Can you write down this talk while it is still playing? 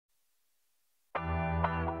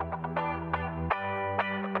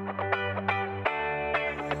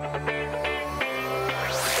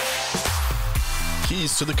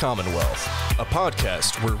Keys to the Commonwealth, a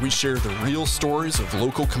podcast where we share the real stories of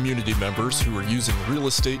local community members who are using real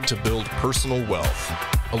estate to build personal wealth,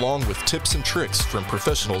 along with tips and tricks from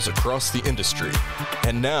professionals across the industry.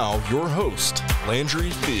 And now, your host,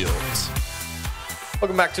 Landry Fields.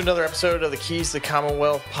 Welcome back to another episode of the Keys to the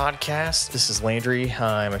Commonwealth podcast. This is Landry.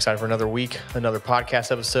 I'm excited for another week, another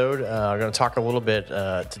podcast episode. I'm going to talk a little bit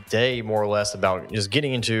today, more or less, about just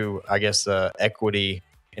getting into, equity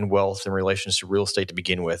and wealth in relation to real estate to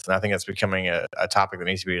begin with. And I think that's becoming a topic that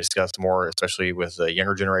needs to be discussed more, especially with the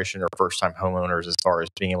younger generation or first-time homeowners, as far as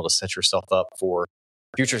being able to set yourself up for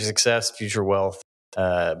future success, future wealth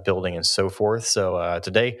building, and so forth. So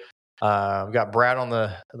today, we've got Brad on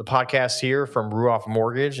the podcast here from Ruoff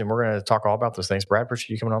Mortgage, and we're going to talk all about those things. Brad,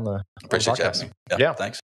 appreciate you coming on the podcast. Yeah,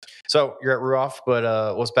 thanks. So you're at Ruoff,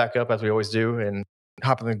 but let's back up as we always do and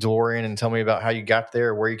hop in the DeLorean and tell me about how you got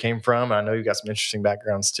there, where you came from. I know you got some interesting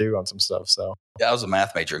backgrounds too on some stuff. So yeah, I was a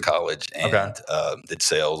math major in college and did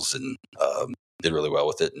sales and did really well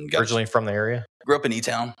with it. And originally from the area? Grew up in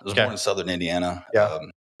E-Town. I was born in southern Indiana.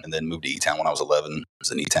 And then moved to E-Town when I was 11. I was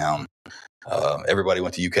in E-Town. Everybody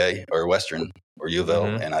went to UK or Western or U of L,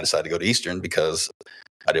 and I decided to go to Eastern because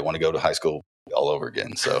I didn't want to go to high school all over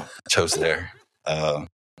again. So I chose there.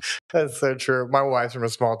 That's so true. My wife's from a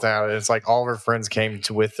small town, and it's like all of her friends came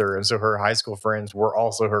with her, and so her high school friends were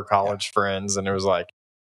also her college friends, and it was like,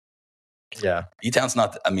 E-Town's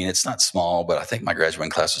not, it's not small, but I think my graduating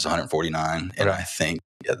class was 149, and I think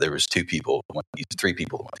there was three people that went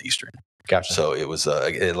to Eastern. Gotcha. So it was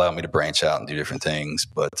it allowed me to branch out and do different things,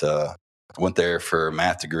 but I went there for a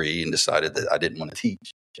math degree and decided that I didn't want to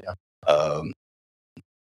teach.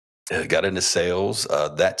 Got into sales.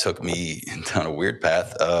 That took me down a weird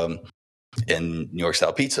path in New York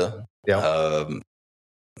style pizza.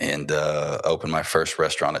 And opened my first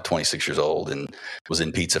restaurant at 26 years old and was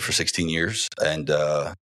in pizza for 16 years. And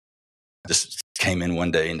just came in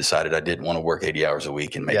one day and decided I didn't want to work 80 hours a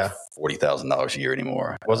week and make $40,000 a year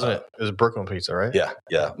anymore. Wasn't it? It was Brooklyn Pizza, right? Yeah.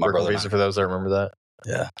 My brother Pizza, for those that remember that.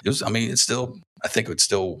 Yeah. It was, it's still, I think it's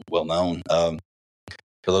still well known.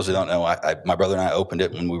 For those who don't know, my brother and I opened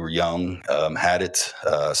it when we were young, had it,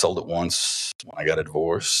 sold it once when I got a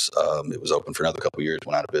divorce. It was open for another couple of years,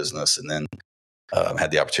 went out of business, and then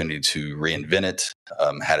had the opportunity to reinvent it,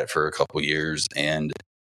 had it for a couple of years, and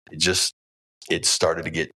it started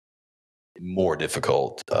to get more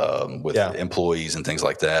difficult with employees and things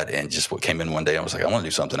like that. And just what came in one day, I was like, I want to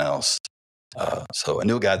do something else. So I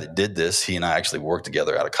knew a guy that did this. He and I actually worked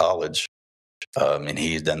together out of college. And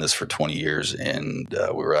he's done this for 20 years. And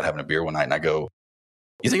we were out having a beer one night, and I go,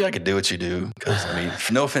 you think I could do what you do? Because,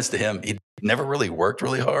 no offense to him, he never really worked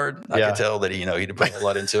really hard. I could tell that, he'd put a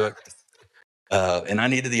lot into it. And I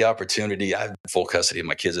needed the opportunity. I had full custody of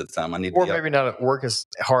my kids at the time. Maybe not work as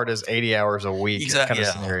hard as 80 hours a week kind of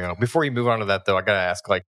scenario. Before you move on to that, though, I got to ask,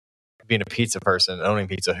 like, being a pizza person, owning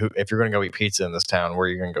pizza, if you're going to go eat pizza in this town, where are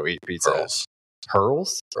you going to go eat pizza?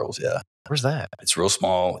 Hurls, yeah. Where's that? It's real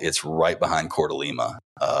small. It's right behind Coeur d'Alema.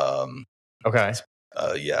 Okay.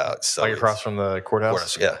 So like across from the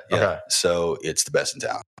courthouse? Yeah. Okay. So it's the best in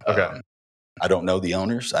town. Okay. I don't know the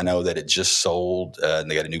owners. I know that it just sold and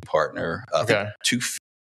they got a new partner. Two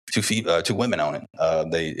women own it.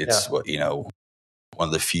 It's one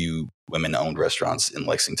of the few women-owned restaurants in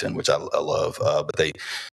Lexington, which I love. But they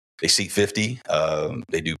seat 50.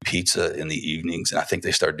 They do pizza in the evenings, and I think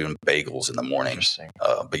they started doing bagels in the morning. Interesting.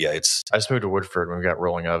 But yeah, I just moved to Woodford when we got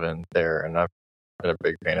rolling oven there, and I've been a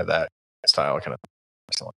big fan of that style. Kind of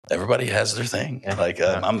excellent. Everybody has their thing.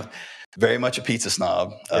 I'm very much a pizza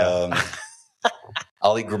snob.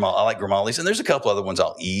 I'll eat I like Grimali's, and there's a couple other ones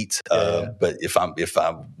I'll eat. But if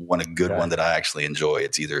I want a good one that I actually enjoy,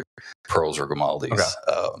 it's either Pearls or Grimali's.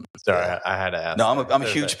 Okay. Sorry, I had to ask. No, I'm a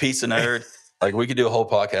huge pizza nerd. Like, we could do a whole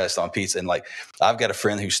podcast on pizza, and like, I've got a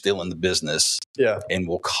friend who's still in the business, and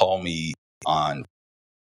will call me on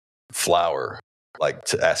flour, like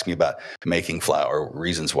to ask me about making flour,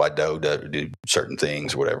 reasons why dough do certain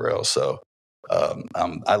things, or whatever else. So.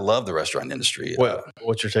 I love the restaurant industry.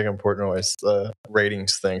 What's your take on Portnoy's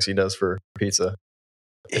ratings things he does for pizza?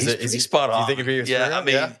 Is he spot on? Do you think if he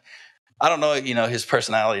was I don't know, his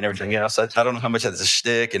personality and everything else. I don't know how much that's a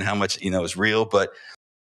shtick and how much, is real, but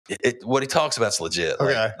what he talks about is legit.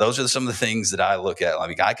 Okay. Like, those are some of the things that I look at.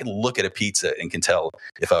 I can look at a pizza and can tell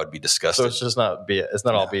if I would be disgusted. So it's just not BS. It's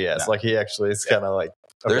not all BS. No. Like, he actually, it's kind of like,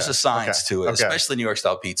 there's a science to it, especially New York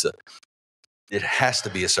style pizza. It has to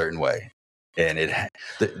be a certain way. And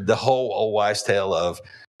the whole old wives' tale of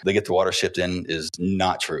they get the water shipped in is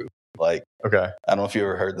not true. Like, Okay. I don't know if you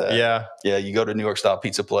ever heard that. Yeah. Yeah. You go to a New York style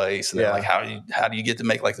pizza place and they're Yeah. like, how do you get to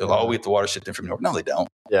make like, oh, we get the water shipped in from New York. No, they don't.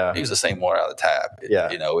 Yeah. They use the same water out of the tap.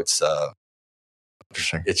 Yeah. You know, it's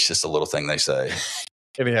Interesting. it's just a little thing they say.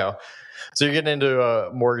 Anyhow, so you're getting into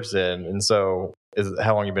mortgage then, and so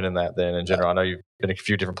how long you been in that then in general? I know you've been in a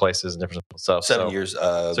few different places and different stuff. 7 years.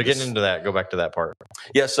 So getting into that, go back to that part.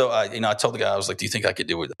 Yeah. So I told the guy, I was like, do you think I could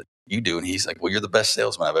do what you do? And he's like, well, you're the best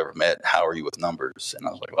salesman I've ever met. How are you with numbers? And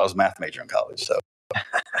I was like, well, I was a math major in college. So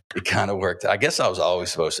it kind of worked. I guess I was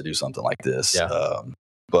always supposed to do something like this. Yeah.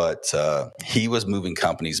 But he was moving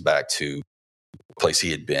companies back to a place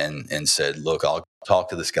he had been and said, look, I'll talk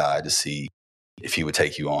to this guy to see if he would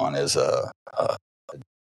take you on as a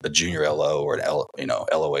junior LO or an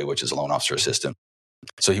LOA, which is a loan officer assistant.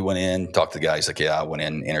 So he went in, talked to the guy. He's like, yeah, I went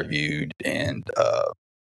in, interviewed, and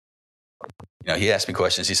he asked me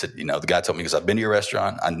questions. He said, the guy told me, because I've been to your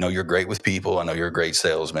restaurant. I know you're great with people. I know you're a great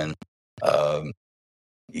salesman.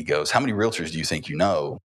 He goes, how many realtors do you think you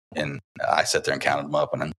know? And I sat there and counted them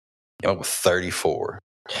up, and I came up with 34.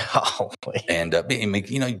 Holy. And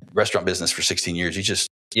restaurant business for 16 years,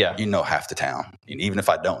 you know half the town. Even if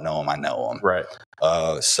I don't know them, I know them. Right.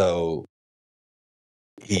 So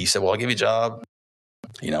he said, well, I'll give you a job.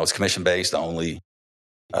 It's commission based only.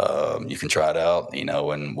 You can try it out,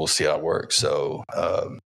 and we'll see how it works. So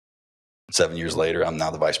 7 years later, I'm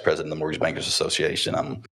now the vice president of the Mortgage Bankers Association.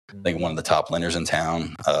 I'm, I think, one of the top lenders in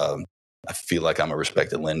town. I feel like I'm a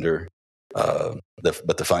respected lender. But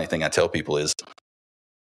the funny thing I tell people is,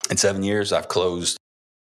 in 7 years, I've closed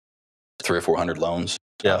 300 or 400 loans.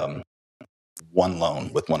 Yeah. One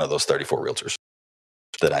loan with one of those 34 realtors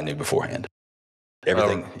that I knew beforehand.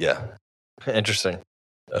 Everything. Yeah. Interesting.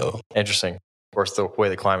 Oh, interesting. Of course, the way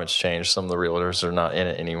the climate's changed, some of the realtors are not in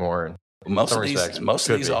it anymore. And most of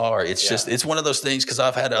these are. It's just, it's one of those things, because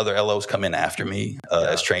I've had other LOs come in after me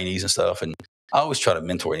as trainees and stuff. And I always try to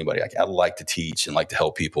mentor anybody. I like to teach and like to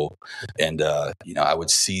help people. And, I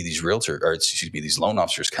would see these these loan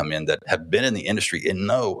officers come in that have been in the industry and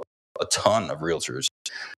know a ton of realtors,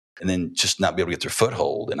 and then just not be able to get their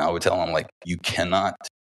foothold. And I would tell them, like, you cannot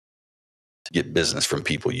get business from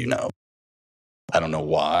people you know. I don't know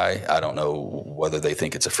why. I don't know whether they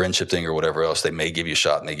think it's a friendship thing or whatever else. They may give you a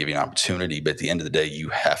shot and they give you an opportunity, but at the end of the day, you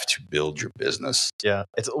have to build your business. Yeah.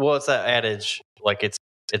 It's that adage, like it's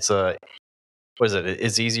what is it?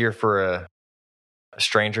 It's easier for a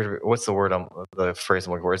stranger. What's the word? The phrase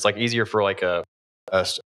I'm looking for. It's like easier for like a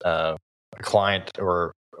client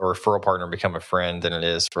or referral partner to become a friend than it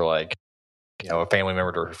is for like, a family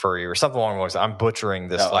member to refer you or something along those lines. I'm butchering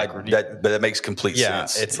this. No, but that makes complete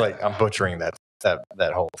sense. It's like I'm butchering that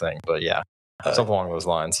whole thing, but something along those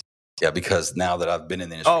lines. Yeah, because now that I've been in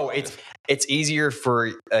the industry. Oh, it's easier for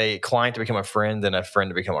a client to become a friend than a friend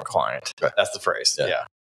to become a client. Right. That's the phrase. Yeah.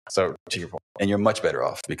 So to your point. And you're much better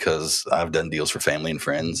off, because I've done deals for family and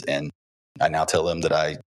friends, and I now tell them that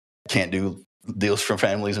I can't do deals for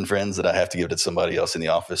families and friends, that I have to give it to somebody else in the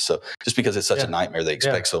office. So just because it's such a nightmare, they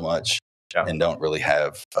expect so much and don't really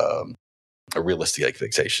have a realistic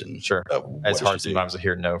expectation. Sure. It's hard sometimes to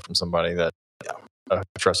hear no from somebody that a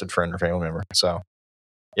trusted friend or family member. So,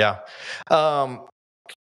 let's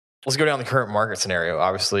go down the current market scenario.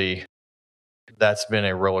 Obviously, that's been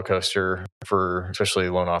a roller coaster for especially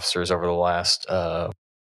loan officers over the last,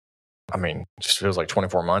 just feels like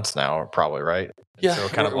 24 months now, probably, right? Yeah,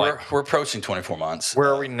 so we're approaching 24 months. Where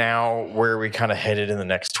are we now? Where are we kind of headed in the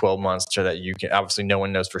next 12 months? So that you can, obviously no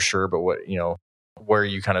one knows for sure, but where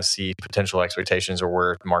you kind of see potential expectations or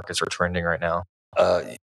where markets are trending right now?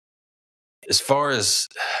 As far as,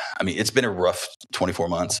 it's been a rough 24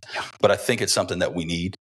 months, but I think it's something that we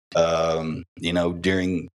need. During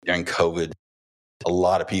COVID, a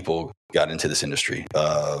lot of people got into this industry.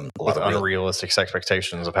 With unrealistic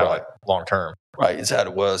expectations of how long term. Right. It's how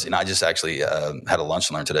it was. And I just actually had a lunch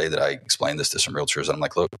and learn today that I explained this to some realtors. And I'm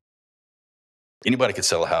like, look, anybody could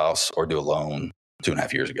sell a house or do a loan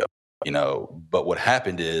 2.5 years ago, but what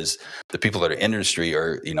happened is the people that are in the industry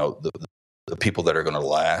are, the people that are going to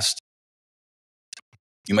last.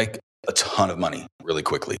 You make a ton of money really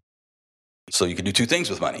quickly. So you can do two things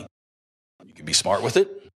with money. You can be smart with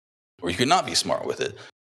it, or you could not be smart with it.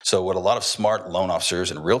 So what a lot of smart loan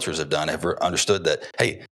officers and realtors have done have understood that,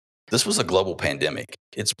 hey, this was a global pandemic.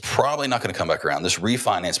 It's probably not going to come back around. This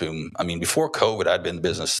refinance boom, before COVID, I'd been in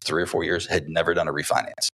business 3 or 4 years, had never done a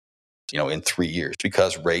refinance, in 3 years,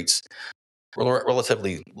 because rates were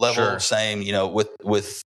relatively level, same,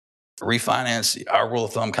 with refinance. Our rule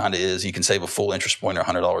of thumb kind of is you can save a full interest point or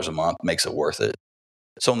 $100 a month, makes it worth it.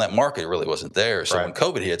 So in that market, it really wasn't there. So when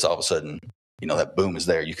COVID hits, all of a sudden, that boom is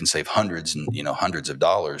there. You can save hundreds of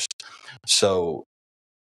dollars. So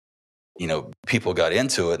people got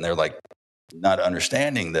into it and they're like not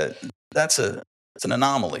understanding that it's an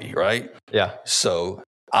anomaly, right? Yeah. So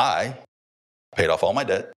I paid off all my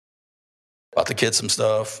debt, bought the kids some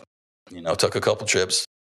stuff, took a couple trips,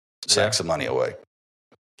 sacked some money away.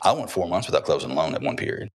 I went 4 months without closing a loan at one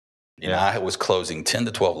period. I was closing 10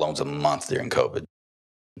 to 12 loans a month during COVID.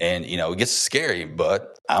 And, it gets scary,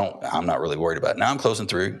 but I'm not really worried about it. Now I'm closing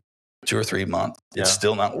through 2 or 3 months. It's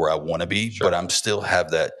still not where I want to be, but I'm still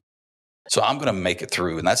have that. So I'm going to make it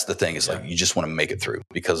through. And that's the thing is like, you just want to make it through,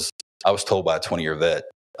 because I was told by a 20-year vet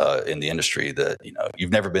in the industry that,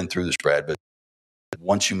 you've never been through this, Brad, but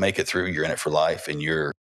once you make it through, you're in it for life, and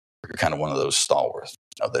you're kind of one of those stalwarts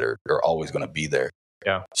that are always going to be there.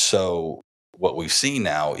 Yeah. So what we've seen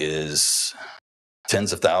now is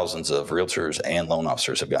tens of thousands of realtors and loan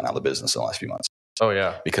officers have gotten out of the business in the last few months. Oh,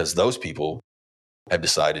 yeah. Because those people have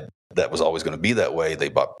decided that was always going to be that way. They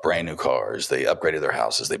bought brand new cars. They upgraded their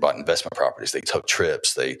houses. They bought investment properties. They took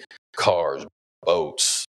trips. Cars,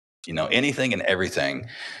 boats, anything and everything,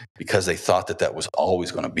 because they thought that was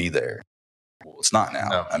always going to be there. Well, it's not now.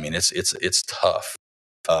 No. I mean, it's tough.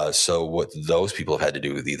 So what those people have had to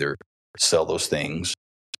do is either sell those things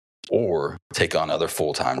or take on other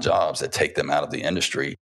full-time jobs that take them out of the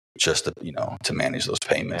industry just to manage those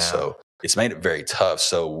payments. Yeah. So it's made it very tough.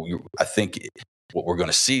 So I think what we're going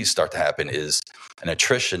to see start to happen is an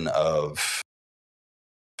attrition of,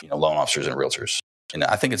 loan officers and realtors. And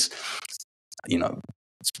I think it's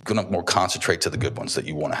going to more concentrate to the good ones that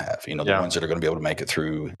you want to have, the ones that are going to be able to make it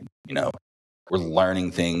through. We're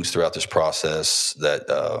learning things throughout this process that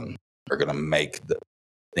are going to make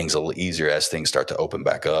things a little easier as things start to open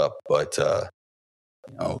back up. But,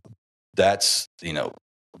 that's,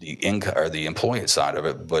 the income or the employee side of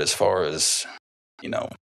it. But as far as,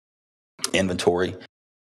 inventory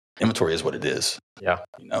is what it is. Yeah.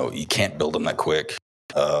 You can't build them that quick.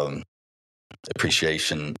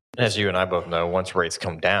 Appreciation. As you and I both know, once rates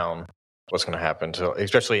come down, what's going to happen to,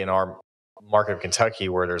 especially in our market of Kentucky,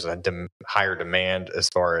 where there's a higher demand as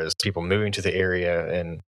far as people moving to the area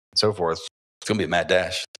and so forth. It's going to be a mad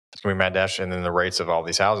dash. It's going to be a mad dash. And then the rates of all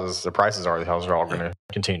these houses, the prices of these houses are all going to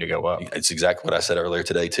continue to go up. It's exactly what I said earlier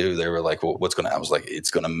today, too. They were like, well, I was like,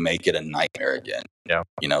 it's going to make it a nightmare again. Yeah.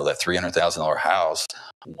 That $300,000 house,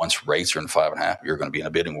 once rates are in 5.5, you're going to be in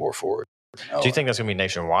a bidding war for it. Do you think that's going to be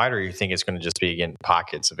nationwide, or do you think it's going to just be, again,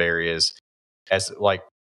 pockets of areas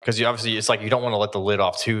because obviously it's like you don't want to let the lid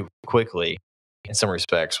off too quickly in some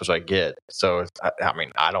respects, which I get. So, I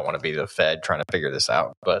mean, I don't want to be the Fed trying to figure this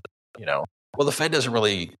out, but, Well, the Fed doesn't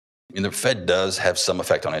really, the Fed does have some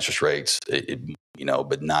effect on interest rates,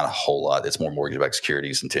 but not a whole lot. It's more mortgage-backed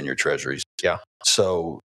securities and 10-year treasuries. Yeah.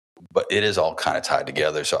 So, but it is all kind of tied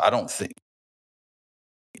together. So I don't think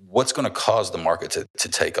what's going to cause the market to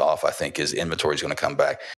take off, I think, is inventory is going to come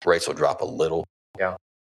back. Rates will drop a little. Yeah.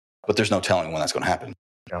 But there's no telling when that's going to happen.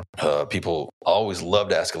 Yeah. People always love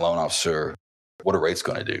to ask a loan officer, what are rates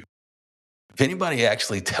going to do? If anybody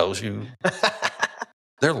actually tells you,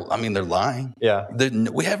 they're lying. Yeah.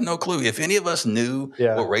 We have no clue. If any of us knew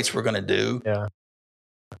what rates were going to do,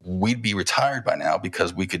 we'd be retired by now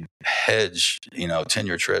because we could hedge,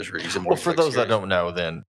 10-year treasuries. And well, for those that don't know,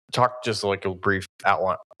 then talk just like a brief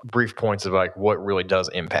outline, brief points of like what really does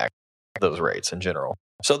impact those rates in general.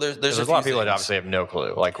 So there's a lot of people that obviously have no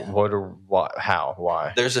clue, like how,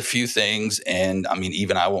 why. There's a few things, and I mean,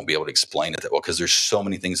 even I won't be able to explain it that well because there's so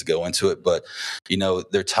many things that go into it. But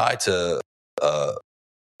they're tied to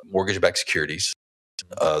mortgage-backed securities.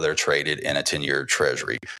 They're traded in a 10-year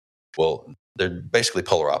treasury. Well, they're basically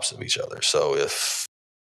polar opposite of each other. So if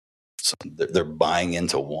they're buying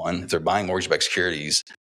into one, if they're buying mortgage-backed securities,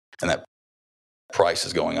 and that price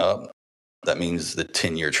is going up, that means the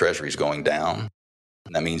 10-year treasury is going down.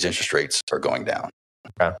 And that means interest rates are going down.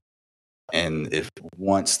 Okay. And if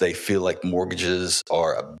once they feel like mortgages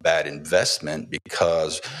are a bad investment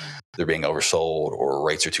because they're being oversold or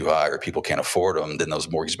rates are too high or people can't afford them, then those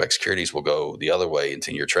mortgage-backed securities will go the other way and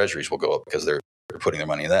 10-year treasuries will go up because they're putting their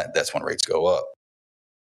money in that. That's when rates go up.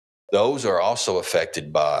 Those are also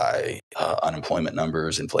affected by unemployment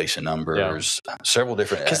numbers, inflation numbers, several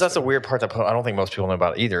different. Because that's a weird part that I don't think most people know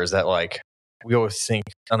about either. Is that like we always think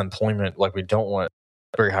unemployment, like we don't want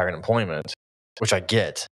very high unemployment, which I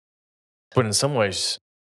get, but in some ways,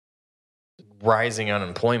 rising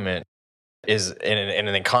unemployment is in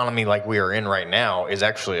an economy like we are in right now is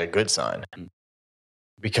actually a good sign.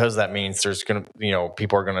 Because that means there's going to,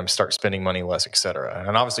 people are going to start spending money less, et cetera.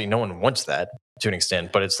 And obviously no one wants that to an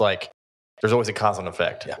extent, but it's like, There's always a cause and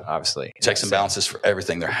effect, Yeah. obviously. Checks and balances for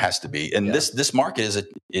everything. There has to be. And this market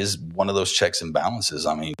is one of those checks and balances.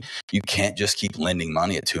 I mean, you can't just keep lending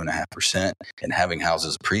money at 2.5% and having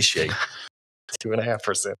houses appreciate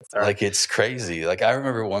 2.5%. Like, it's crazy. Like, I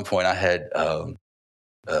remember at one point I had a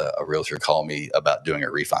realtor call me about doing a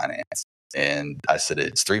refinance. And I said,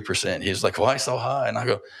 it's 3%. He was like, why so high? And I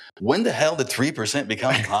go, when the hell did 3%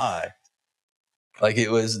 become high? Like,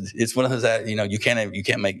 it's one of those that, you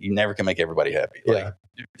never can make everybody happy. Like,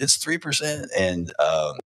 it's 3%. And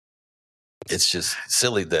it's just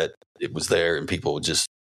silly that it was there and people just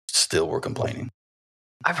still were complaining.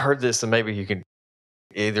 I've heard this, and maybe you can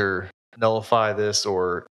either nullify this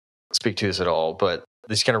or speak to this at all, but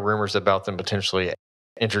these kind of rumors about them potentially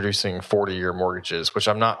introducing 40-year mortgages, which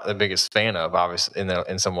I'm not the biggest fan of, obviously,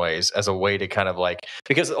 in some ways, as a way to kind of like,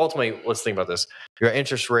 because ultimately, let's think about this. You got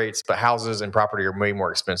interest rates, but houses and property are way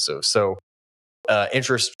more expensive. So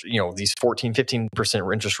interest, these 14,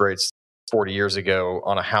 15% interest rates 40 years ago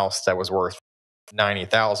on a house that was worth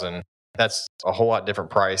 $90,000, that's a whole lot different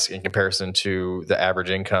price in comparison to the average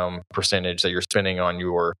income percentage that you're spending on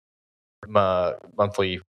your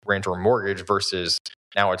monthly rent or mortgage versus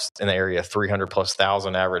now it's in the area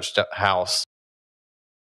 300,000+ average house.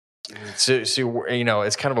 So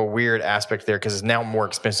it's kind of a weird aspect there because it's now more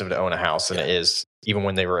expensive to own a house than it is even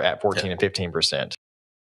when they were at 14 and 15%.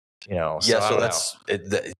 So that's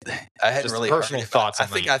it. I hadn't just really personal thoughts. I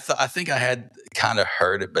think I had kind of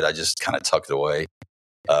heard it, but I just kind of tucked it away.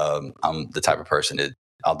 I'm the type of person that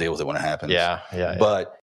I'll deal with it when it happens. Yeah.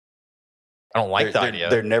 But I don't like the idea.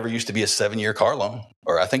 There never used to be a 7-year car loan,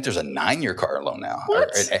 or I think there's a 9-year car loan now.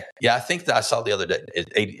 What? I think that I saw the other day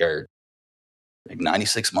 80 or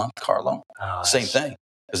 96-month car loan. Same thing.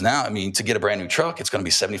 Because now, I mean, to get a brand new truck, it's going to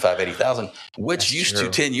be $75,000-$80,000, which used to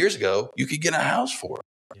 10 years ago you could get a house for.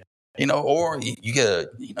 Yeah. Or you get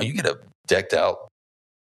a decked out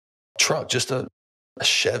truck, just a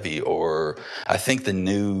Chevy, or I think the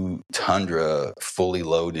new Tundra fully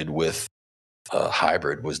loaded with a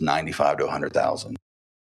hybrid was $95,000 to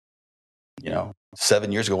 $100,000.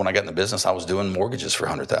 7 years ago when I got in the business, I was doing mortgages for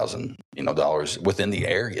 $100,000, within the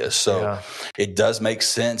area. So it does make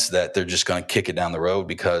sense that they're just going to kick it down the road,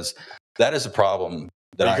 because that is a problem.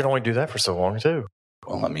 But you can only do that for so long too.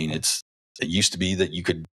 Well, I mean, it used to be that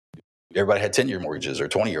everybody had 10-year mortgages or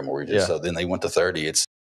 20-year mortgages. Yeah. So then they went to 30. It's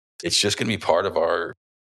just going to be part of our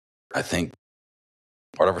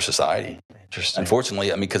society. Interesting.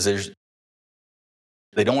 Unfortunately, I mean, because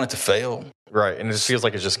they don't want it to fail. Right. And it just feels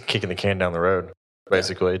like it's just kicking the can down the road,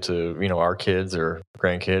 basically, to, our kids or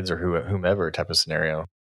grandkids or whomever type of scenario.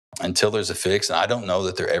 Until there's a fix. And I don't know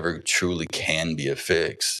that there ever truly can be a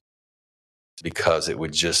fix, because it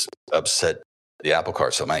would just upset the apple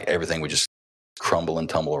cart. So everything would just crumble and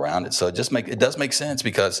tumble around it. So it does make sense,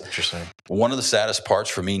 because one of the saddest parts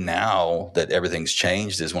for me now that everything's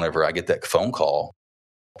changed is whenever I get that phone call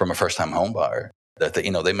from a first-time home buyer that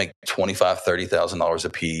they make $25,000, $30,000 a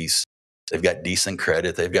piece. They've got decent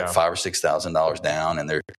credit. They've got $5,000 or $6,000 down, and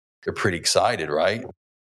they're pretty excited, right?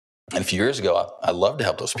 And a few years ago, I loved to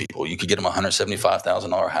help those people. You could get them a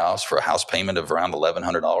 $175,000 house for a house payment of around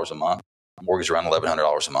 $1,100 a month, mortgage around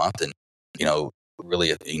 $1,100 a month, and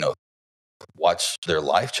really watch their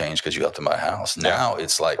life change because you helped them buy a house. Now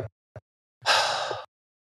it's like,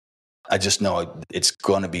 I just know it's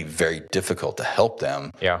going to be very difficult to help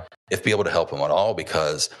them. Yeah. If be able to help them at all,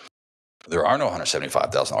 because there are no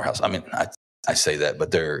 $175,000 houses. I mean, I say that,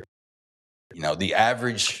 but they're, the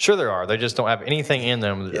average. Sure there are. They just don't have anything in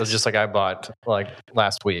them. Yes. It was just like I bought like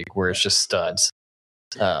last week where it's just studs.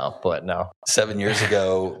 But no. 7 years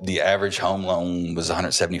ago, the average home loan was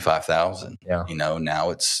 $175,000. Yeah. Now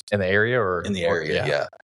it's in the area or in the area. Yeah.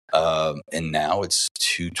 And now it's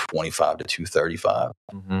 $225,000 to $235,000.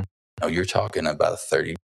 Mm-hmm. You're talking about a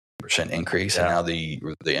 30% increase, and now the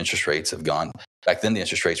interest rates have gone. Back then, the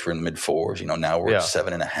interest rates were in the mid 4s. Now we're at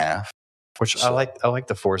 7.5. Which I like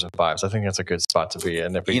the 4s and 5s. I think that's a good spot to be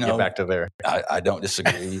in if we get back to there. I don't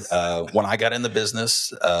disagree. When I got in the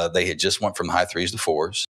business, they had just went from high 3s to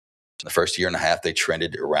 4s. In the first year and a half, they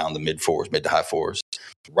trended around the mid to high 4s.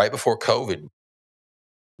 Right before COVID,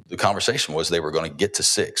 the conversation was they were going to get to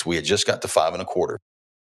 6. We had just got to 5.25.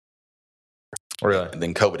 Really? And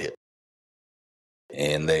then COVID hit.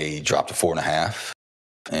 And they dropped to 4.5.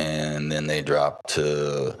 And then they dropped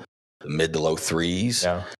to the mid to low 3s.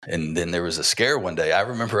 Yeah. And then there was a scare one day. I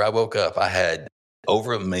remember I woke up, I had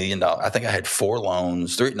over $1 million. I think I had 4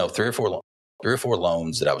 loans, three or four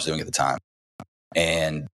loans that I was doing at the time,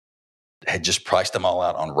 and had just priced them all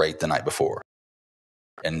out on rate the night before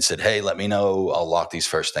and said, hey, let me know. I'll lock these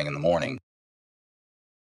first thing in the morning.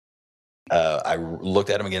 I looked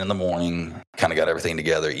at them again in the morning, kind of got everything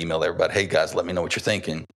together, emailed everybody, hey guys, let me know what you're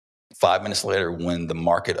thinking. 5 minutes later, when the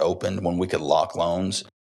market opened, when we could lock loans,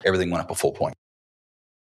 everything went up a full point.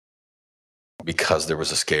 Because there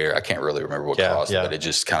was a scare. I can't really remember what caused it, but it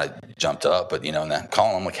just kind of jumped up. But, in that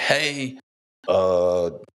call, I'm like, hey,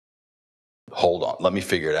 hold on, let me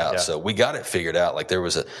figure it out. So we got it figured out. Like there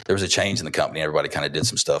was a change in the company. Everybody kind of did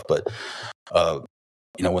some stuff. But,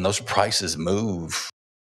 when those prices move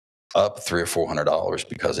up $300 or $400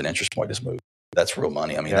 because an interest point has moved, that's real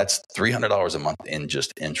money. I mean, that's $300 a month in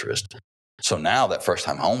just interest. So now that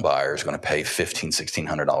first-time home buyer is going to pay $1,500,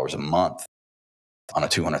 $1,600 a month on a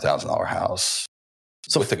 $200,000 house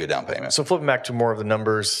with a good down payment. So flipping back to more of the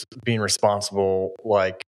numbers, being responsible,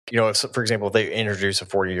 like, if, for example, if they introduce a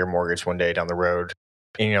 40-year mortgage one day down the road,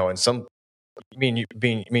 and some, me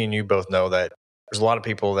and you both know that there's a lot of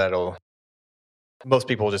people most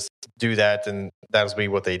people just do that and that'll be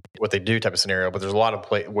what they do type of scenario. But there's a lot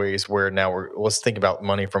of ways where now let's think about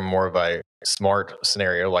money from more of a smart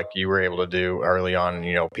scenario, like you were able to do early on.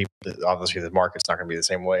 People, obviously the market's not going to be the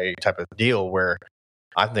same way type of deal where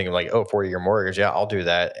I'm thinking like, 40-year mortgage. Yeah, I'll do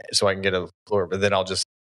that so I can get a floor, but then I'll just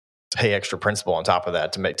pay extra principal on top of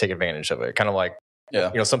that to take advantage of it. Kind of like,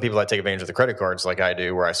 some people that take advantage of the credit cards like I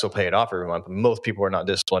do, where I still pay it off every month. Most people are not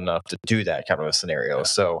disciplined enough to do that kind of a scenario. Yeah.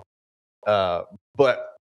 So,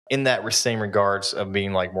 but in that same regards of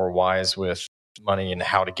being like more wise with money and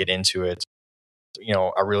how to get into it,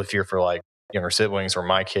 I really fear for like younger siblings or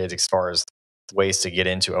my kids as far as ways to get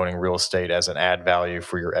into owning real estate as an add value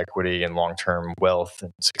for your equity and long-term wealth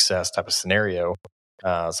and success type of scenario.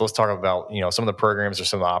 So let's talk about, some of the programs or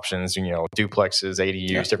some of the options, duplexes,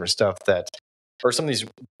 ADUs, different stuff that are some of these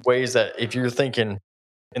ways that if you're thinking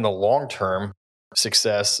in the long-term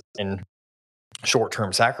success and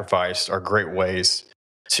short-term sacrifice are great ways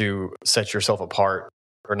to set yourself apart,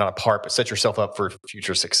 or not apart, but set yourself up for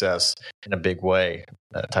future success in a big way,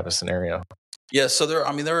 that type of scenario. Yeah. So there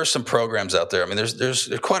are some programs out there. I mean, there's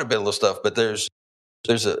quite a bit of little stuff, but there's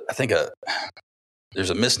a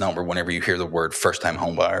misnomer whenever you hear the word first-time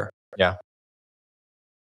home buyer. Yeah.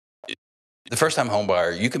 The first-time home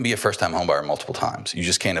buyer, you can be a first-time home buyer multiple times. You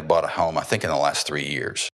just can't have bought a home, I think, in the last 3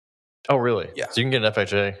 years. Oh, really? Yeah. So you can get an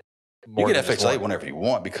FHA. You get FHA whenever you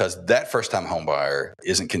want, because that first-time home buyer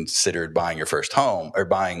isn't considered buying your first home or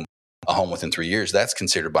buying a home within 3 years. That's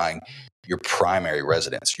considered buying your primary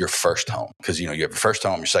residence, your first home, because you have your first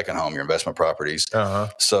home, your second home, your investment properties.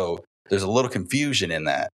 So there's a little confusion in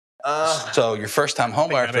that. So your first-time home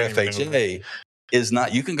buyer for FHA is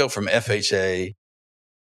not. You can go from FHA.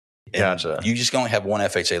 Gotcha. You just only have one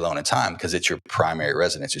FHA loan at a time because it's your primary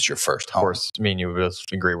residence. It's your first home. Of course, me and you both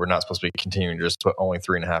agree we're not supposed to be continuing to just put only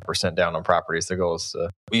 3.5% down on properties. The goal is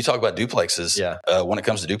to. When you talk about duplexes, when it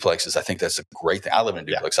comes to duplexes, I think that's a great thing. I live in a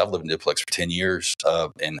duplex. I've lived in a duplex for 10 years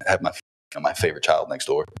and have my favorite child next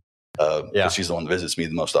door. She's the one that visits me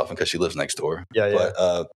the most often because she lives next door.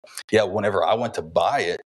 But whenever I went to buy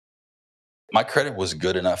it, my credit was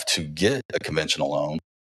good enough to get a conventional loan,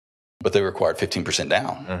 but they required 15%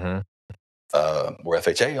 down, where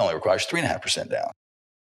FHA only requires 3.5% down.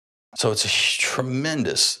 So it's a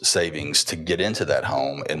tremendous savings to get into that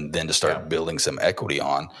home and then to start building some equity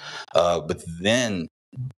on. But then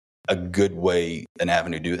a good way, an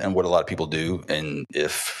avenue to do, and what a lot of people do, and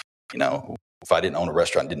if I didn't own a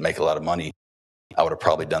restaurant and didn't make a lot of money, I would have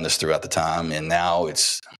probably done this throughout the time. And now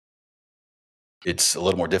it's a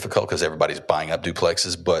little more difficult because everybody's buying up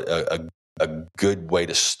duplexes, but a good way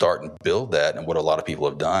to start and build that, and what a lot of people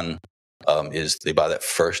have done, is they buy that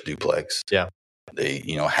first duplex. Yeah. They,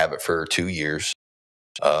 have it for 2 years,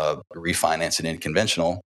 refinance it in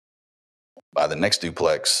conventional, buy the next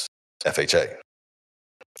duplex, FHA.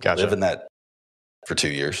 Gotcha. Live in that for 2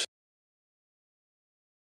 years,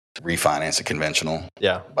 refinance it conventional.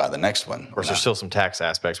 Yeah. Buy the next one. Of course, there's still some tax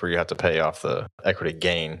aspects where you have to pay off the equity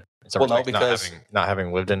gain. Well, no, because not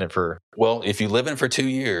having lived in it for. Well, if you live in it for 2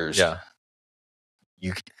 years,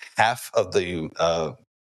 you half of the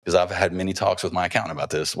because I've had many talks with my accountant about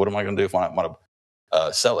this. What am I going to do if I want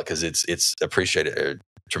to sell it? Because it's appreciated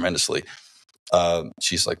tremendously.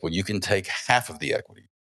 She's like, well, you can take half of the equity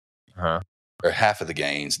or half of the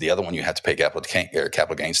gains. The other one you have to pay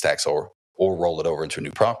capital gains tax or roll it over into a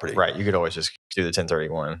new property. Right. You could always just do the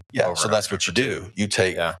 1031. Yeah. So that's what you do. You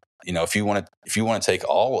take. If you want to take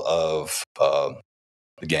all of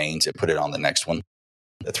the gains and put it on the next one,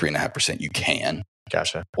 at 3.5%, you can.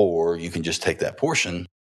 Gotcha. Or you can just take that portion,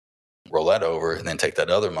 roll that over, and then take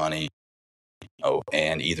that other money,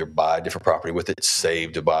 and either buy a different property with it,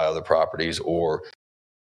 save to buy other properties, or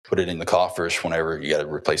put it in the coffers whenever you got to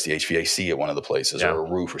replace the HVAC at one of the places or a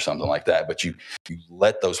roof or something like that. But you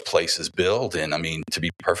let those places build. And I mean, to be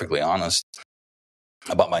perfectly honest,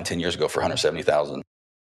 I bought mine 10 years ago for $170,000,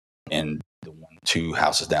 and the 2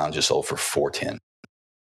 houses down just sold for $410,000.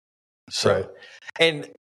 So, right.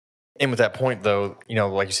 And with that point, though,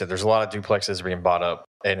 like you said, there's a lot of duplexes being bought up,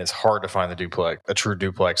 and it's hard to find a true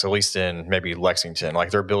duplex, at least in maybe Lexington. Like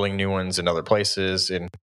they're building new ones in other places, and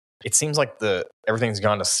it seems like everything's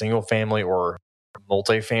gone to single family or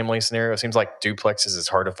multifamily scenario. It seems like duplexes is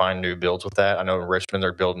hard to find new builds with that. I know in Richmond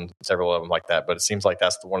they're building several of them like that, but it seems like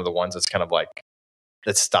that's one of the ones that's kind of like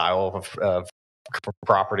that style of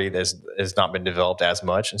property that has not been developed as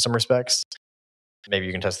much in some respects. Maybe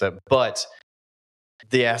you can test that, but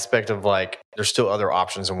the aspect of like there's still other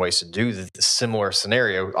options and ways to do the similar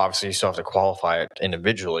scenario. Obviously, you still have to qualify it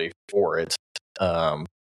individually for it.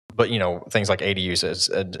 But things like ADUs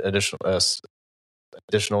as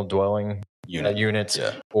additional dwelling units,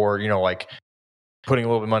 or like putting a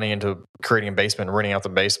little bit of money into creating a basement and renting out the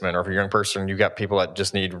basement. Or if you're a young person, you got people that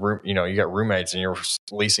just need room. You got roommates and you're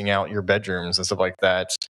leasing out your bedrooms and stuff like that.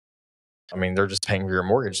 I mean, they're just paying for your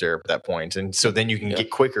mortgage there at that point. And so then you can get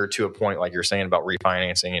quicker to a point, like you're saying, about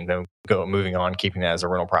refinancing and then moving on, keeping that as a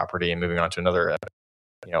rental property and moving on to another,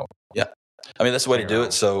 Yeah. I mean, that's the way to do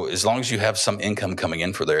it. So as long as you have some income coming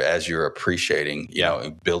in for there as you're appreciating,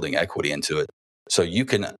 building equity into it. So you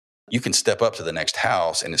can step up to the next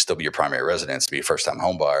house and it still be your primary residence, be a first time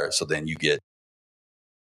home buyer. So then you get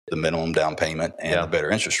the minimum down payment and a better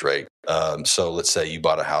interest rate. So let's say you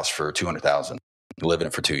bought a house for $200,000, you live in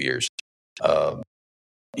it for 2 years.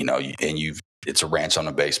 It's a ranch on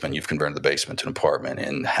a basement. You've converted the basement to an apartment,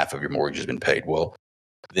 and half of your mortgage has been paid. Well,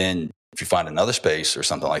 then if you find another space or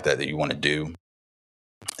something like that you want to do,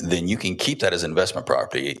 then you can keep that as an investment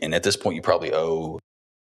property. And at this point, you probably owe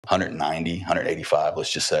 190, 185.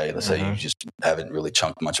 Let's say you just haven't really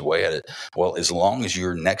chunked much away at it. Well, as long as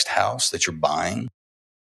your next house that you're buying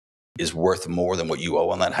is worth more than what you owe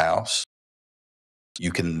on that house,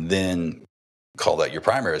 you can then call that your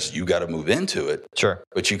primary. You got to move into it. Sure.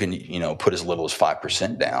 But you can, put as little as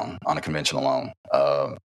 5% down on a conventional loan.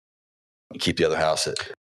 And keep the other house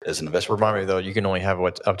as an investment. Remind me though, you can only have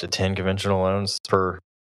up to 10 conventional loans per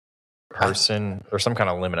person, or some kind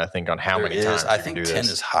of limit, I think, on how many times. I think 10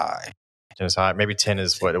 is high. 10 is high. Maybe 10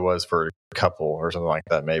 is what it was for a couple or something like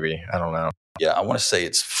that. Maybe, I don't know. Yeah, I want to say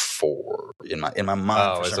it's 4 in my mind.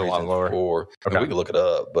 Oh, it's a lot lower. 4. Okay. We can look it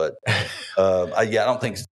up, but I don't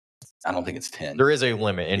think it's 10. There is a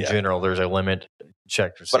limit in general. There's a limit.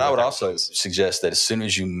 Check. But I would also suggest that as soon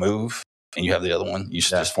as you move and you have the other one, you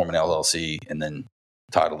should just form an LLC and then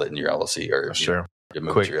title it in your LLC, or you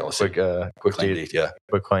move to your LLC. Quick claim deed. Yeah,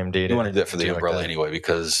 quick claim deed. You want to do that for the umbrella anyway,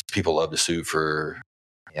 because people love to sue for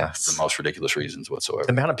the most ridiculous reasons whatsoever.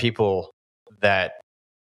 The amount of people that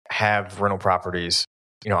have rental properties,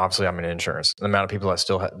 obviously I'm in insurance. The amount of people that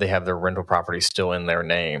still they have their rental property still in their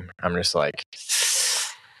name. I'm just like,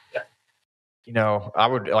 I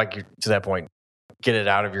would like to that point, get it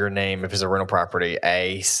out of your name if it's a rental property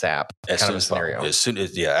ASAP. Kind of a scenario. As soon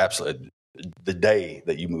as, absolutely. The day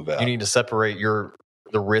that you move out, you need to separate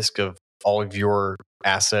the risk of all of your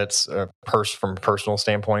assets, from personal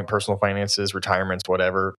standpoint, personal finances, retirements,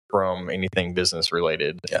 whatever, from anything business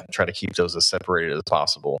related. Yeah, try to keep those as separated as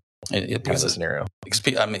possible. Because the scenario.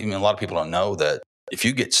 I mean, a lot of people don't know that if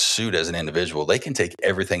you get sued as an individual, they can take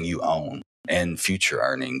everything you own and future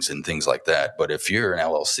earnings and things like that. But if you're an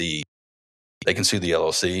LLC, they can sue the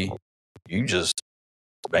LLC. You just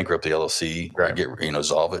bankrupt the LLC,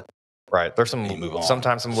 dissolve it. Right. There's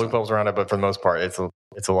sometimes some loopholes around it, but for the most part, it's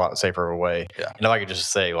a lot safer of a way. Yeah. And if I could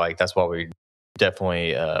just say, like, that's why we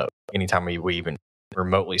definitely, anytime we even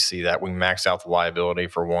remotely see that, we max out the liability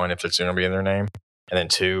for one, if it's going to be in their name. And then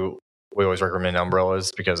 2, we always recommend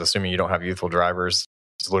umbrellas, because assuming you don't have youthful drivers,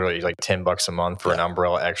 it's literally like $10 a month for an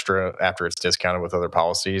umbrella extra after it's discounted with other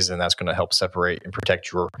policies. And that's going to help separate and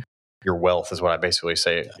protect your wealth, is what I basically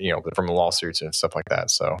say, from lawsuits and stuff like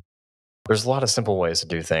that. So there's a lot of simple ways to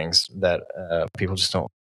do things that people just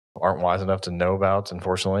aren't wise enough to know about,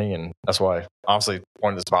 unfortunately. And that's why, obviously, the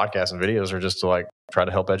point of this podcast and videos are just to try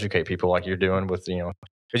to help educate people like you're doing with,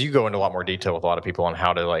 because you go into a lot more detail with a lot of people on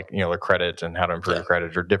how to their credit and how to improve their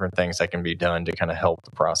credit, or different things that can be done to kind of help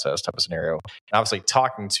the process type of scenario. And obviously,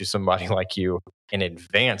 talking to somebody like you in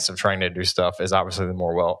advance of trying to do stuff is obviously the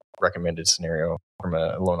more well recommended scenario from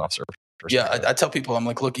a loan officer perspective. Yeah, I tell people, I'm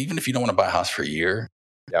like, look, even if you don't want to buy a house for a year,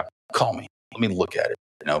 call me. Let me look at it,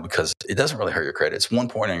 because it doesn't really hurt your credit. It's 1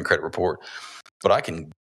 point on your credit report, but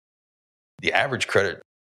the average credit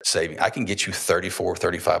saving, I can get you 34,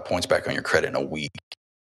 35 points back on your credit in a week.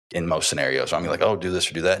 in most scenarios. I'm like, oh, do this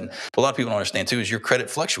or do that. And what a lot of people don't understand too is your credit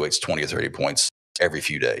fluctuates 20 or 30 points every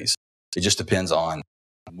few days. It just depends on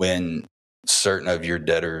when certain of your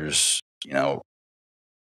debtors,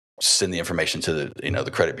 send the information to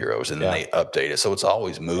the credit bureaus, and then they update it. So it's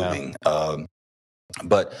always moving.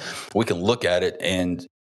 But we can look at it, and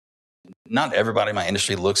not everybody in my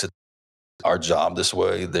industry looks at our job this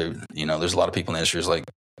way. There's a lot of people in the industry like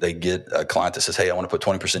they get a client that says, hey, I want to put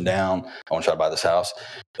 20% down. I want to try to buy this house.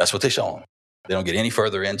 That's what they show them. They don't get any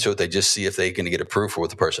further into it. They just see if they can get approved for what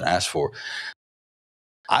the person asked for.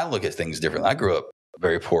 I look at things differently. I grew up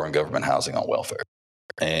very poor in government housing on welfare.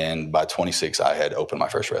 And by 26, I had opened my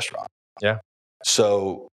first restaurant. Yeah.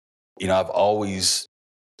 So, I've always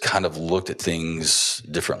kind of looked at things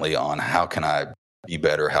differently on how can I be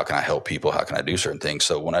better? How can I help people? How can I do certain things?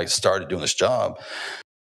 So when I started doing this job,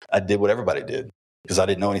 I did what everybody did because I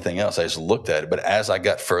didn't know anything else. I just looked at it. But as I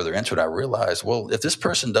got further into it, I realized, well, if this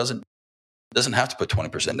person doesn't have to put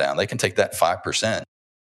 20% down, they can take that 5%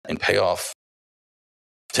 and pay off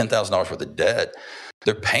 $10,000 worth of debt.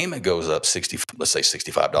 Their payment goes up let's say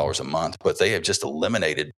 $65 a month, but they have just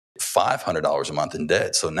eliminated $500 a month in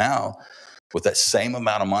debt. So now with that same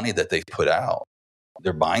amount of money that they've put out,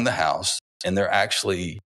 they're buying the house, and they're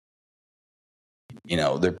actually,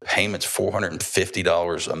 their payment's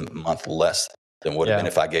 $450 a month less than would have been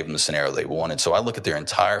if I gave them the scenario they wanted. So I look at their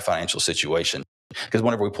entire financial situation, because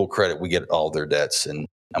whenever we pull credit, we get all their debts and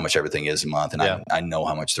how much everything is a month. And I know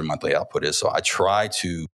how much their monthly output is. So I try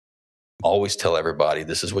to always tell everybody,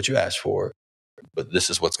 this is what you asked for, but this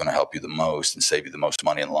is what's going to help you the most and save you the most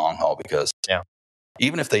money in the long haul. Because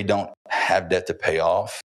even if they don't have debt to pay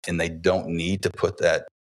off and they don't need to put that,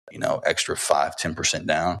 extra 5-10%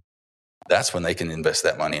 down, that's when they can invest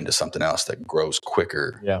that money into something else that grows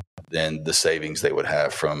quicker than the savings they would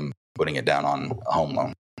have from putting it down on a home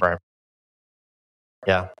loan. Right.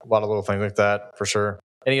 Yeah. A lot of little things like that for sure.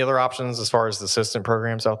 Any other options as far as the assistant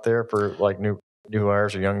programs out there for like new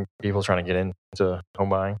hires or young people trying to get into home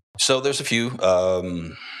buying? So there's a few.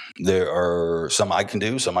 There are some I can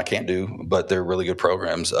do, some I can't do, but they're really good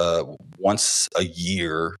programs. Once a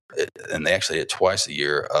year, and they actually hit twice a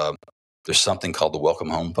year, there's something called the Welcome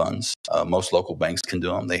Home Funds. Most local banks can do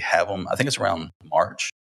them. They have them. I think it's around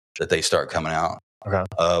March that they start coming out. Okay.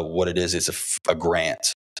 What it is, it's a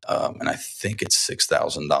grant, and I think it's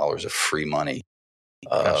 $6,000 of free money.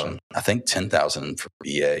 Gotcha. I think $10,000 for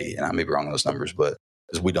BA, and I may be wrong on those numbers, but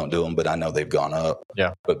because we don't do them, but I know they've gone up.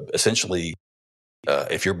 Yeah. But essentially,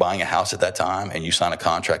 if you're buying a house at that time and you sign a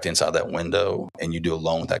contract inside that window and you do a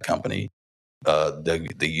loan with that company, they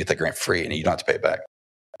get that grant free and you don't have to pay it back.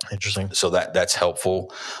 Interesting. So that's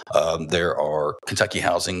helpful. There are Kentucky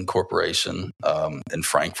Housing Corporation in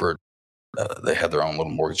Frankfurt. They have their own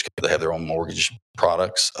little mortgage. They have their own mortgage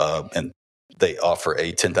products, and they offer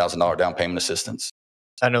a $10,000 down payment assistance.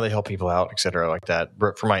 I know they help people out, et cetera, like that.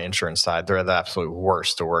 But for my insurance side, they're the absolute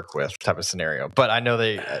worst to work with type of scenario. But I know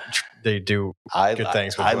they do good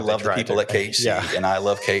things. I love the people at KHC, and I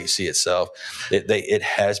love KHC itself. It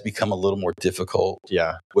has become a little more difficult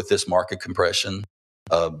with this market compression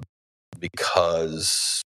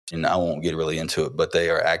because, and I won't get really into it, but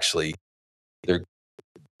they are actually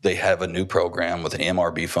they have a new program with an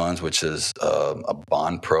MRB funds, which is a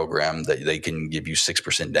bond program that they can give you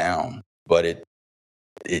 6% down, but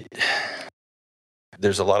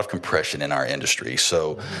there's a lot of compression in our industry.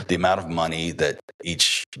 So the amount of money that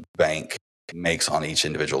each bank makes on each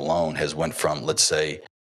individual loan has went from, let's say,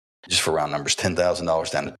 just for round numbers,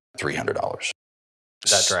 $10,000 down to $300.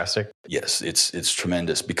 Is that drastic? Yes, it's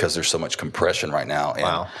tremendous because there's so much compression right now. And,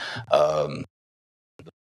 wow.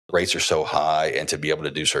 Rates are so high, and to be able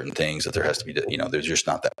to do certain things that there has to be, there's just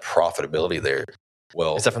not that profitability there.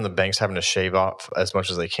 Well, is that from the banks having to shave off as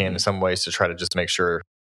much as they can in some ways to try to just make sure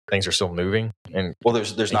things are still moving and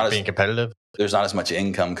there's not being competitive? There's not as much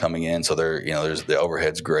income coming in, so there's the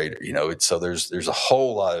overhead's great. So there's a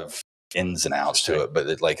whole lot of ins and outs to it, but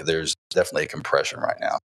there's definitely a compression right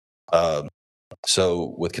now.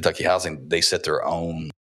 So with Kentucky Housing, they set their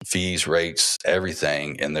own fees, rates,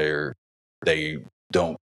 everything, and they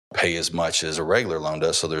don't pay as much as a regular loan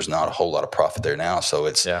does, so there's not a whole lot of profit there now. So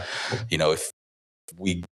it's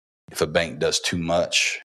if a bank does too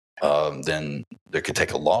much, then they could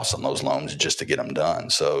take a loss on those loans just to get them done.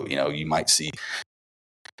 So you might see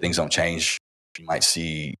things don't change. You might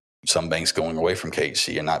see some banks going away from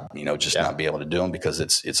KHC and not not be able to do them because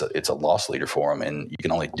it's a loss leader for them, and you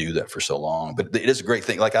can only do that for so long. But it is a great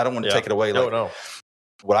thing. Like, I don't want to take it away. No.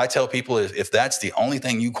 What I tell people is, if that's the only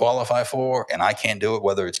thing you qualify for, and I can't do it,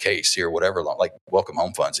 whether it's KHC or whatever, like Welcome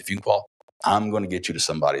Home Funds, if you qualify, I'm going to get you to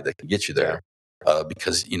somebody that can get you there.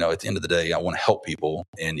 because, at the end of the day, I want to help people.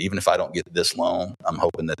 And even if I don't get this loan, I'm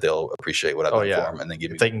hoping that they'll appreciate what I've done for them. And then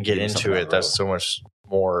if they can get into it, that's so much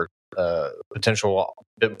more potential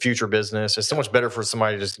future business. It's so much better for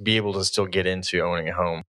somebody to just be able to still get into owning a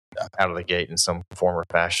home out of the gate in some form or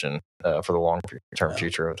fashion for the long-term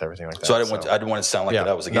future with everything like that. So I didn't want to sound like that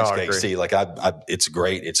I was against KC. Like it's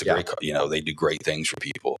great. It's a great, they do great things for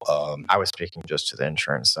people. I was speaking just to the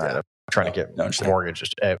insurance side of trying to get mortgage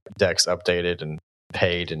decks updated and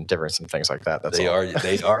paid and different some things like that. They are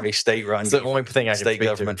a state-run. It's the only thing I can state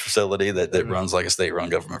government facility that runs like a state-run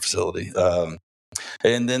government facility.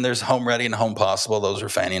 And then there's Home Ready and Home Possible. Those are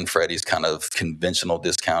Fannie and Freddie's kind of conventional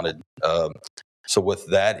discounted. So what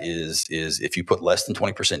that is if you put less than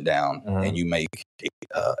 20% down and you make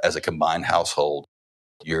as a combined household,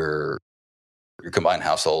 your combined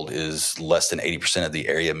household is less than 80% of the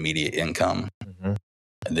area median income, and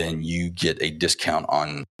then you get a discount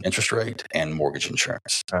on interest rate and mortgage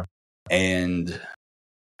insurance. And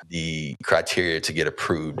the criteria to get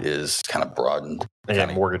approved is kind of broadened.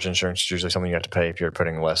 Again, mortgage insurance is usually something you have to pay if you're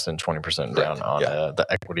putting less than 20% down on the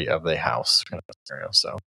equity of the house kind of scenario.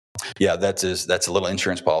 So. Yeah, that's a little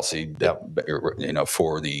insurance policy that,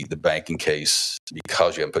 for the banking case,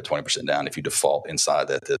 because you haven't put 20% down. If you default inside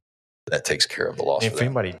that takes care of the loss. If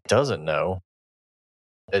anybody doesn't know,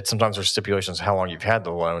 sometimes there's stipulations how long you've had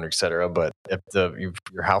the loan, et cetera. But if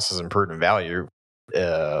your house has improved in value,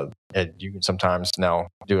 you can sometimes now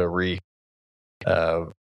do a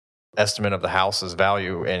estimate of the house's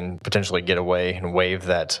value and potentially get away and waive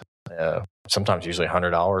that. Sometimes usually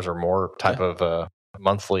 $100 or more type of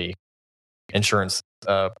monthly insurance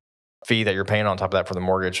fee that you're paying on top of that for the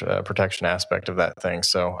mortgage protection aspect of that thing.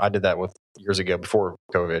 So I did that years ago before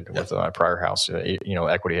COVID with my prior house.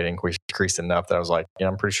 Equity had increased enough that I was like,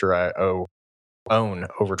 I'm pretty sure I own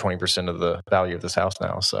over 20% of the value of this house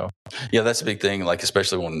now. So yeah, that's a big thing. Like,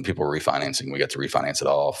 especially when people are refinancing, we got to refinance it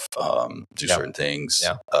off, do certain things.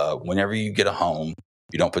 Whenever you get a home,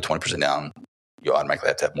 you don't put 20% down, you automatically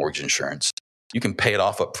have to have mortgage insurance. You can pay it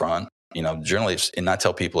off up front. Generally, and I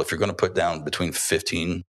tell people, if you're going to put down between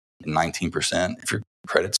 15 and 19%, if your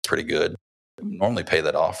credit's pretty good, normally pay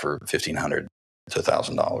that off for $1,500 to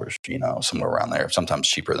 $1,000, somewhere around there, sometimes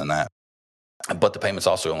cheaper than that. But the payment's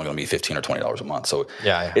also only going to be $15 or $20 a month. So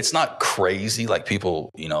it's not crazy like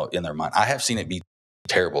people, in their mind. I have seen it be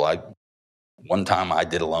terrible. One time I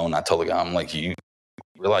did a loan, I told the guy, I'm like, you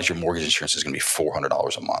realize your mortgage insurance is going to be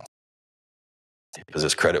 $400 a month. Because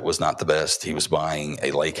his credit was not the best. He was buying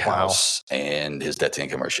a lake house and his debt to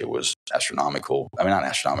income ratio was astronomical. I mean, not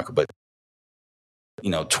astronomical, but,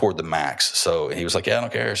 toward the max. So he was like, yeah, I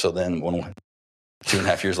don't care. So then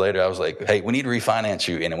 2.5 years later, I was like, hey, we need to refinance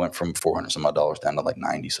you. And it went from $400 some odd dollars down to like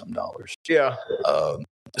 $90 some dollars. Yeah.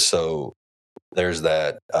 So there's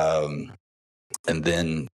that. And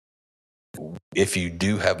then if you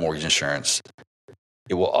do have mortgage insurance,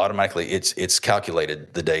 it will automatically, it's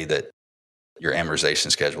calculated the day that your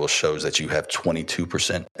amortization schedule shows that you have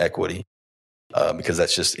 22% equity, because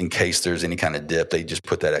that's just in case there's any kind of dip, they just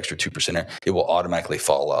put that extra 2% in. It will automatically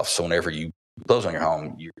fall off. So whenever you close on your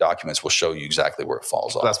home, your documents will show you exactly where it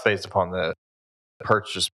falls off. That's based upon the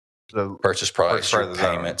purchase price, your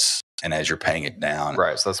payments, and as you're paying it down.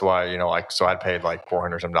 Right. So that's why, so I'd paid like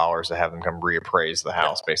 $400 some to have them come reappraise the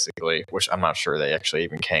house, basically, which I'm not sure they actually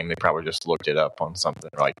even came. They probably just looked it up on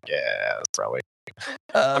something. Like, that's probably.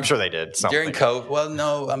 I'm sure they did something. During COVID. Well,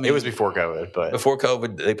 no, I mean, it was before COVID, but before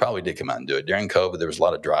COVID, they probably did come out and do it. During COVID, there was a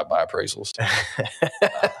lot of drive-by appraisals.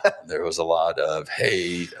 There was a lot of,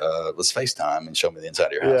 hey, let's FaceTime and show me the inside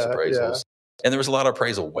of your house appraisals. And there was a lot of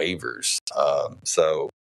appraisal waivers.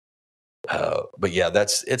 But yeah,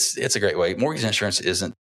 it's a great way. Mortgage insurance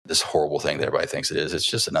isn't this horrible thing that everybody thinks it is. It's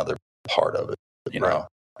just another part of it. Right.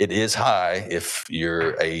 It is high if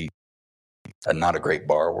you're a not a great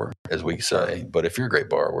borrower, as we say. But if you're a great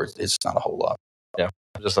borrower, it's not a whole lot. Yeah,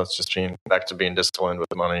 that's just being back to being disciplined with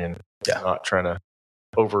the money and not trying to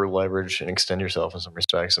over leverage and extend yourself in some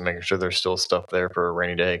respects, and making sure there's still stuff there for a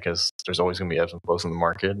rainy day, because there's always going to be ebbs and flows in the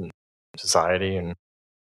market and society and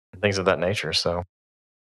things of that nature. So,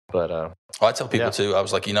 but I tell people too. I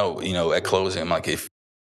was like, at closing, I'm like, if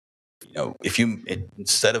you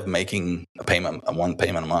instead of making one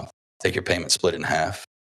payment a month, take your payment, split it in half.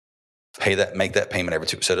 Make that payment every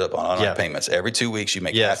 2. Set it up on automatic payments. Every 2 weeks, you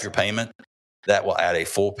make half your payment. That will add a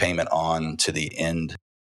full payment on to the end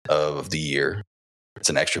of the year. It's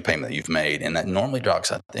an extra payment that you've made, and that normally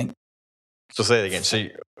drops, I think. So say it again. So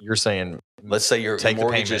you're saying, let's say your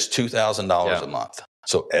mortgage is $2,000 a month.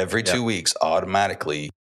 So every 2 weeks, automatically,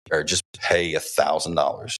 or just pay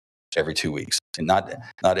 $1,000 every 2 weeks, and not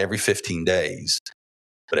every 15 days.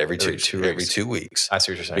 but every two weeks. I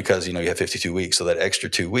see what you're saying. Because, you have 52 weeks. So that extra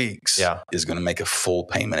 2 weeks is going to make a full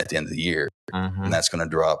payment at the end of the year. Mm-hmm. And that's going to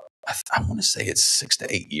drop, I want to say it's 6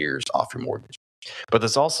 to 8 years off your mortgage. But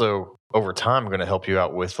that's also over time going to help you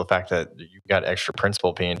out with the fact that you've got extra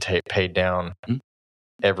principal being paid down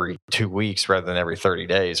every 2 weeks rather than every 30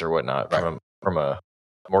 days or whatnot from a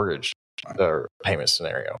mortgage or payment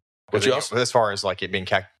scenario. But you also, as far as like it being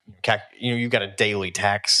you've got a daily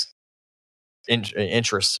tax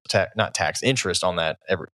interest on that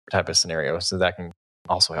every type of scenario, so that can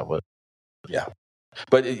also help with. Yeah.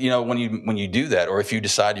 But when you do that, or if you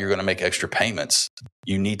decide you're going to make extra payments,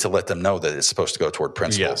 you need to let them know that it's supposed to go toward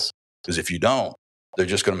principal. Yes. Because if you don't, they're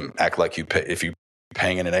just going to act like you pay. If you're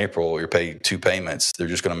paying it in April, you're paying 2 payments. They're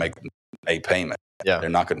just going to make a payment. Yeah. They're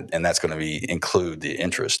not going to, and that's going to include the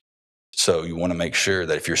interest. So you want to make sure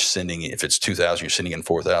that if it's $2,000, you're sending in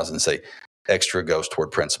 $4,000, and say extra goes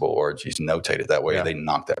toward principal, or just notate it that way. They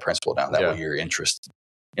knock that principal down. That way your interest,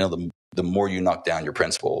 the more you knock down your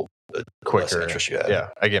principal, the quicker less interest you have. Yeah.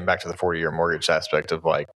 Again, back to the 40-year mortgage aspect of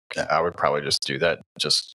like, I would probably just do that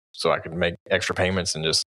just so I could make extra payments and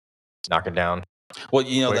just knock it down. Well,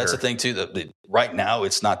 that's the thing too, that right now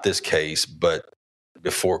it's not this case, but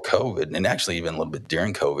before COVID, and actually even a little bit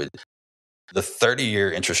during COVID, the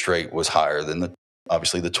 30-year interest rate was higher than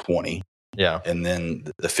obviously the 20. Yeah. And then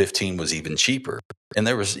the 15 was even cheaper. And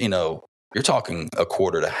there was, you're talking a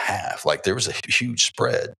quarter to half. Like there was a huge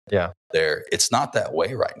spread there. It's not that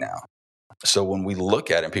way right now. So when we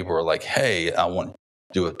look at it, people are like, hey, I want to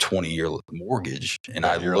do a 20-year mortgage. And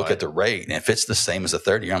I look at the rate, and if it's the same as a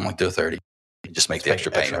 30-year, I'm like, do a 30. Just make the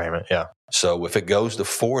extra payment. Yeah. So if it goes to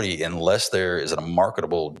 40, unless there is a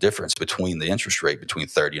marketable difference between the interest rate between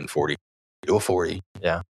 30 and 40, do a 40.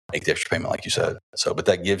 Yeah. Make the extra payment like you said. So, but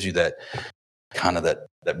that gives you that kind of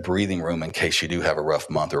that breathing room in case you do have a rough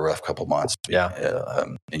month or a rough couple months. Yeah.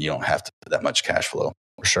 And you don't have that much cash flow.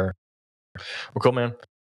 For sure. Well, cool, man.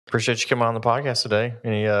 Appreciate you coming on the podcast today.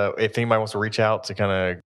 If anybody wants to reach out to kind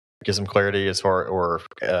of get some clarity as far or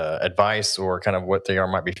advice or kind of what they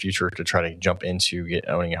might be future to try to jump into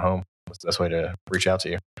owning a home, what's the best way to reach out to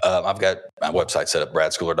you? I've got my website set up,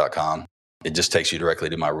 bradschooler.com. It just takes you directly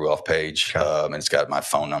to my Ruoff page. And it's got my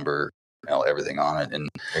phone number, everything on it. And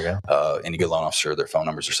there you go. Any good loan officer, their phone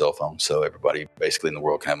number is their cell phone. So everybody basically in the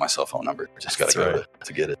world can have my cell phone number. Just got to go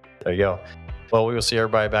to get it. There you go. Well, we will see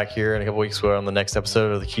everybody back here in a couple weeks on the next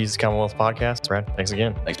episode of the Keys to Commonwealth podcast. Brad, thanks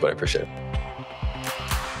again. Thanks, buddy. Appreciate it.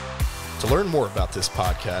 To learn more about this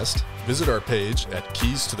podcast, visit our page at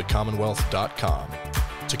keystothecommonwealth.com.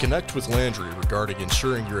 To connect with Landry regarding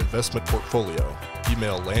insuring your investment portfolio,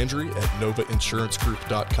 email Landry at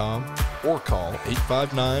novaInsuranceGroup.com or call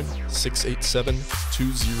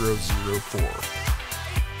 859-687-2004.